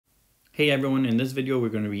Hey everyone, in this video we're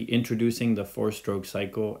going to be introducing the four-stroke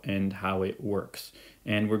cycle and how it works.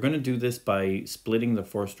 And we're going to do this by splitting the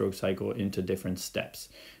four-stroke cycle into different steps.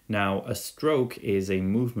 Now, a stroke is a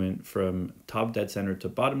movement from top dead center to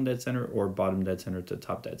bottom dead center or bottom dead center to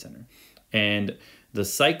top dead center. And the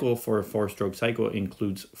cycle for a four-stroke cycle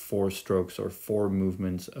includes four strokes or four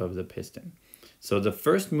movements of the piston. So the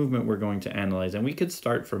first movement we're going to analyze, and we could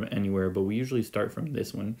start from anywhere, but we usually start from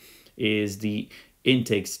this one, is the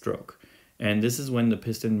intake stroke. And this is when the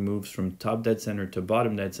piston moves from top dead center to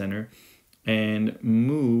bottom dead center and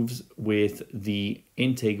moves with the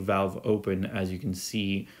intake valve open, as you can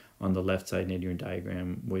see on the left side in your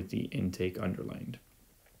diagram with the intake underlined.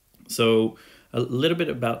 So a little bit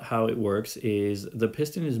about how it works is the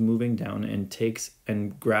piston is moving down and takes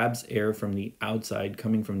and grabs air from the outside,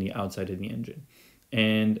 coming from the outside of the engine.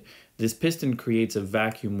 And this piston creates a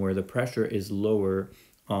vacuum where the pressure is lower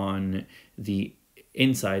on the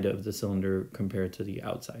inside of the cylinder compared to the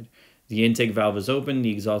outside. The intake valve is open, the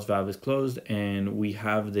exhaust valve is closed, and we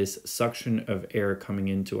have this suction of air coming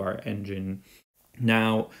into our engine.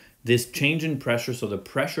 Now, this change in pressure, so the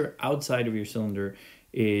pressure outside of your cylinder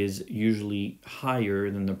is usually higher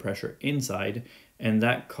than the pressure inside, and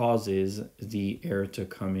that causes the air to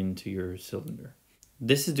come into your cylinder.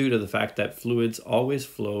 This is due to the fact that fluids always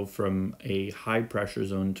flow from a high pressure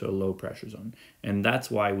zone to a low pressure zone. And that's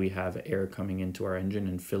why we have air coming into our engine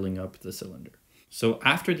and filling up the cylinder. So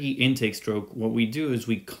after the intake stroke, what we do is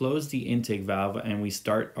we close the intake valve and we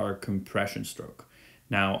start our compression stroke.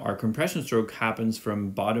 Now, our compression stroke happens from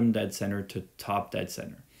bottom dead center to top dead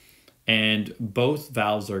center. And both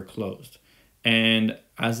valves are closed. And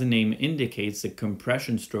as the name indicates, the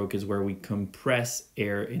compression stroke is where we compress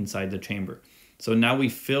air inside the chamber. So now we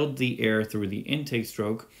filled the air through the intake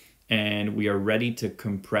stroke and we are ready to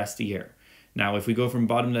compress the air. Now, if we go from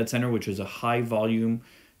bottom dead center, which is a high volume,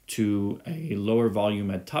 to a lower volume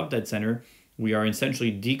at top dead center, we are essentially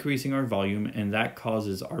decreasing our volume, and that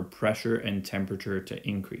causes our pressure and temperature to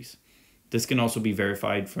increase. This can also be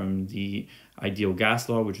verified from the ideal gas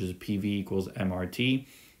law, which is PV equals MRT,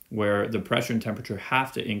 where the pressure and temperature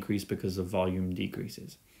have to increase because the volume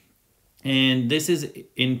decreases. And this is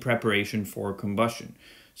in preparation for combustion.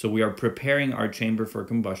 So we are preparing our chamber for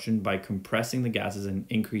combustion by compressing the gases and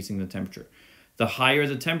increasing the temperature. The higher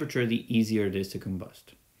the temperature, the easier it is to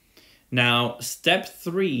combust. Now, step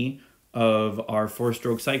 3 of our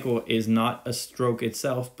four-stroke cycle is not a stroke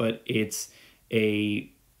itself, but it's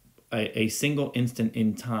a single instant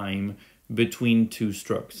in time between two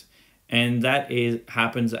strokes. And that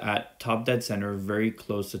happens at top dead center, very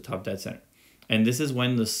close to top dead center. And this is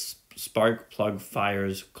when the spark plug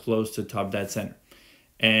fires close to top dead center.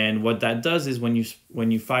 And what that does is when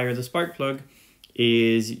you fire the spark plug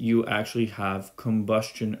is you actually have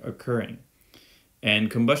combustion occurring. And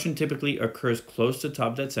combustion typically occurs close to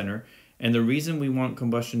top dead center. And the reason we want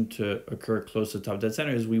combustion to occur close to top dead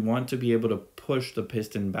center is we want to be able to push the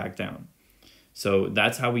piston back down. So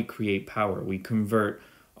that's how we create power. We convert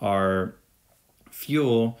our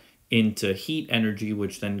fuel into heat energy,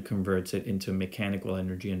 which then converts it into mechanical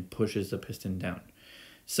energy and pushes the piston down.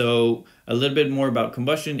 So a little bit more about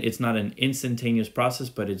combustion. It's not an instantaneous process,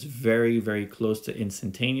 but it's very, very close to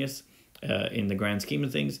instantaneous in the grand scheme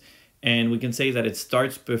of things. And we can say that it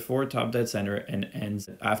starts before top dead center and ends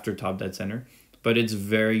after top dead center, but it's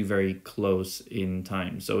very, very close in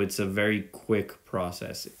time. So it's a very quick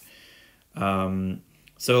process.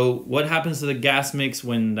 So what happens to the gas mix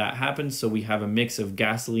when that happens? So we have a mix of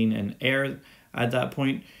gasoline and air at that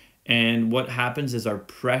point. And what happens is our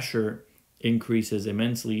pressure increases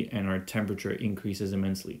immensely and our temperature increases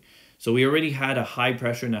immensely. So we already had a high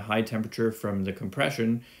pressure and a high temperature from the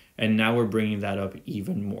compression, and now we're bringing that up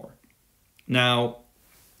even more. Now,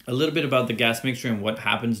 a little bit about the gas mixture and what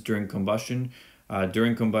happens during combustion.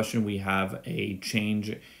 During combustion, we have a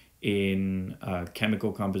change in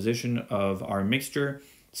chemical composition of our mixture.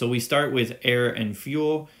 So we start with air and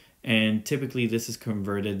fuel, and typically this is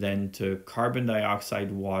converted then to carbon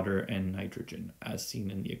dioxide, water, and nitrogen, as seen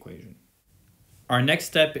in the equation. Our next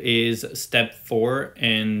step is step 4,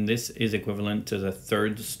 and this is equivalent to the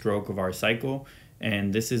third stroke of our cycle,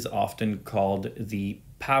 and this is often called the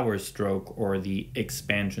power stroke or the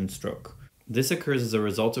expansion stroke. This occurs as a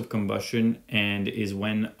result of combustion and is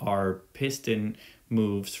when our piston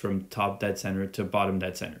moves from top dead center to bottom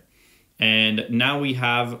dead center. And now we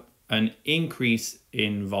have an increase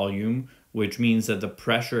in volume, which means that the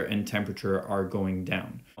pressure and temperature are going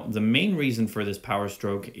down. The main reason for this power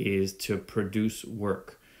stroke is to produce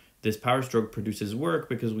work. This power stroke produces work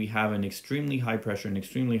because we have an extremely high pressure and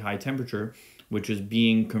extremely high temperature, which is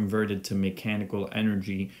being converted to mechanical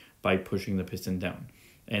energy by pushing the piston down.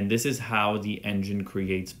 and this is how the engine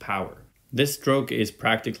creates power. This stroke is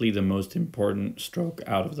practically the most important stroke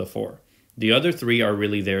out of the 4. The other 3 are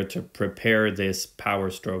really there to prepare this power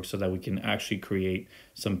stroke so that we can actually create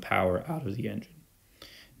some power out of the engine.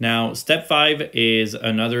 Now, step 5 is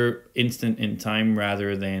another instant in time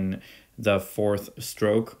rather than the 4th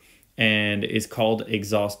stroke, and is called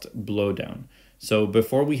exhaust blowdown. So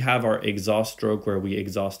before we have our exhaust stroke where we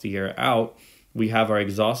exhaust the air out, we have our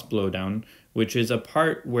exhaust blowdown, which is a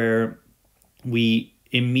part where we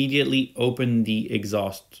immediately open the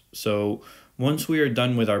exhaust. So once we are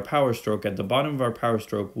done with our power stroke, at the bottom of our power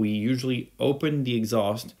stroke, we usually open the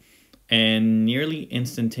exhaust, and nearly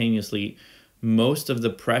instantaneously, most of the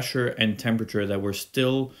pressure and temperature that were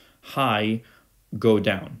still high go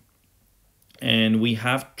down. And we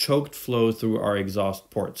have choked flow through our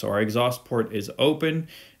exhaust port. So our exhaust port is open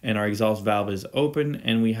and our exhaust valve is open,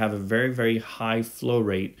 and we have a very, very high flow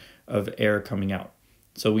rate of air coming out.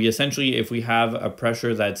 So we essentially, if we have a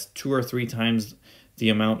pressure that's 2 or 3 times the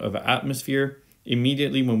amount of atmosphere,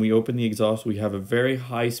 immediately when we open the exhaust, we have a very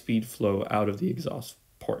high speed flow out of the exhaust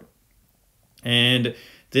port. And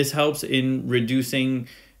this helps in reducing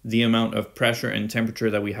the amount of pressure and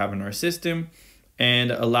temperature that we have in our system,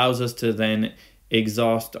 and allows us to then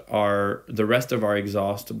exhaust the rest of our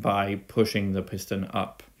exhaust by pushing the piston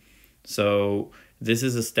up. So this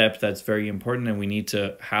is a step that's very important, and we need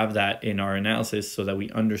to have that in our analysis so that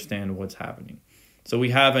we understand what's happening. So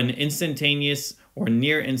we have an instantaneous or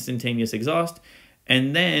near instantaneous exhaust,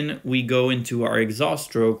 and then we go into our exhaust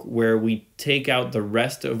stroke where we take out the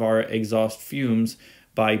rest of our exhaust fumes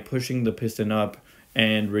by pushing the piston up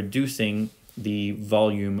and reducing the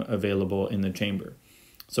volume available in the chamber.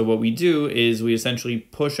 So what we do is we essentially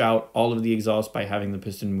push out all of the exhaust by having the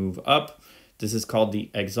piston move up. This is called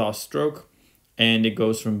the exhaust stroke, and it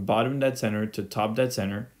goes from bottom dead center to top dead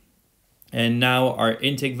center. And now our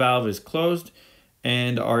intake valve is closed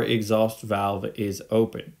and our exhaust valve is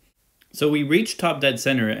open. So we reach top dead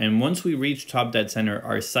center, and once we reach top dead center,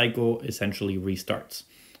 our cycle essentially restarts.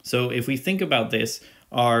 So if we think about this,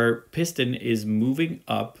 our piston is moving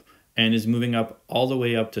up and is moving up all the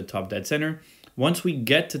way up to top dead center. Once we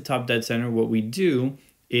get to top dead center, what we do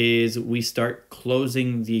is we start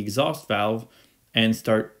closing the exhaust valve and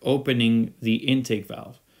start opening the intake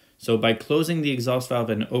valve. So by closing the exhaust valve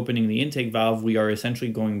and opening the intake valve, we are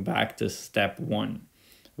essentially going back to step 1,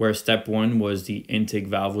 where step 1 was the intake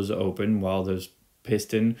valve was open while the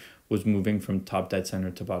piston was moving from top dead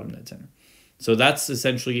center to bottom dead center. So that's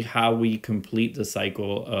essentially how we complete the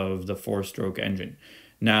cycle of the 4-stroke engine.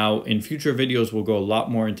 Now, in future videos, we'll go a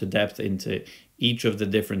lot more into depth into each of the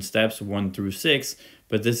different steps, 1 through 6,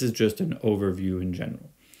 but this is just an overview in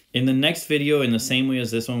general. In the next video, in the same way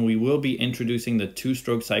as this one, we will be introducing the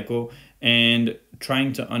 2-stroke cycle and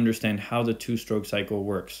trying to understand how the 2-stroke cycle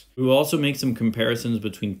works. We will also make some comparisons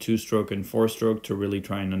between 2-stroke and 4-stroke to really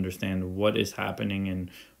try and understand what is happening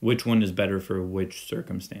and which one is better for which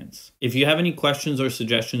circumstance. If you have any questions or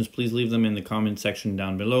suggestions, please leave them in the comment section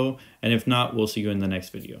down below. And if not, we'll see you in the next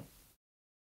video.